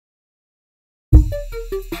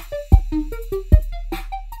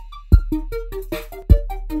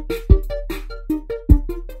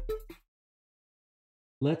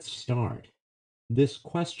Let's start. This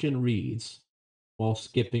question reads, while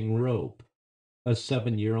skipping rope, a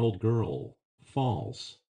 7-year-old girl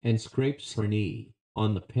falls and scrapes her knee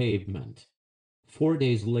on the pavement. 4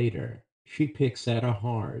 days later, she picks at a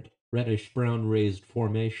hard, reddish-brown raised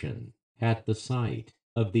formation at the site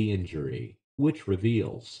of the injury, which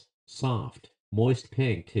reveals soft, moist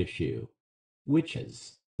pink tissue, which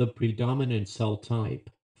is the predominant cell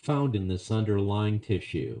type found in this underlying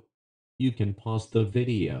tissue. You can pause the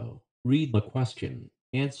video, read the question,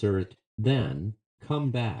 answer it, then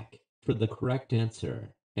come back for the correct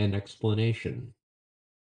answer and explanation.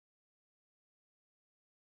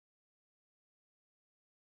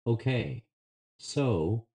 Okay,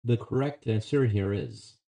 so the correct answer here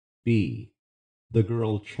is B. The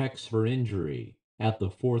girl checks her injury at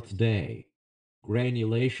the fourth day.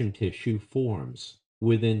 Granulation tissue forms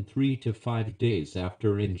within 3 to 5 days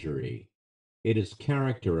after injury. It is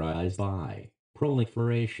characterized by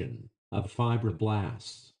proliferation of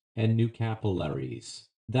fibroblasts and new capillaries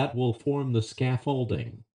that will form the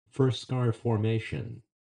scaffolding for scar formation.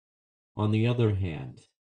 On the other hand,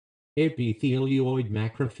 epithelioid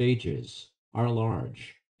macrophages are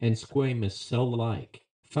large and squamous cell-like,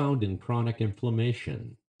 found in chronic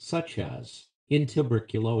inflammation, such as in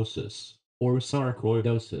tuberculosis or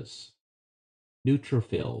sarcoidosis.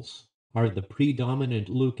 Neutrophils are the predominant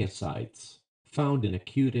leukocytes found in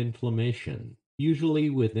acute inflammation, usually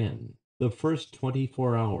within the first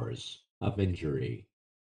 24 hours of injury.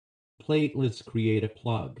 Platelets create a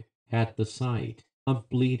plug at the site of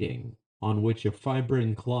bleeding, on which a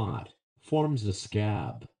fibrin clot forms a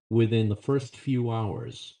scab within the first few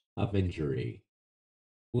hours of injury.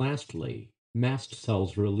 Lastly, mast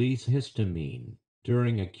cells release histamine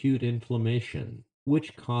during acute inflammation,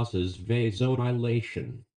 which causes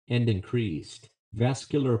vasodilation and increased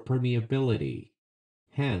vascular permeability.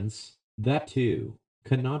 Hence, that too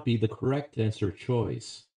cannot be the correct answer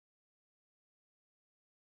choice.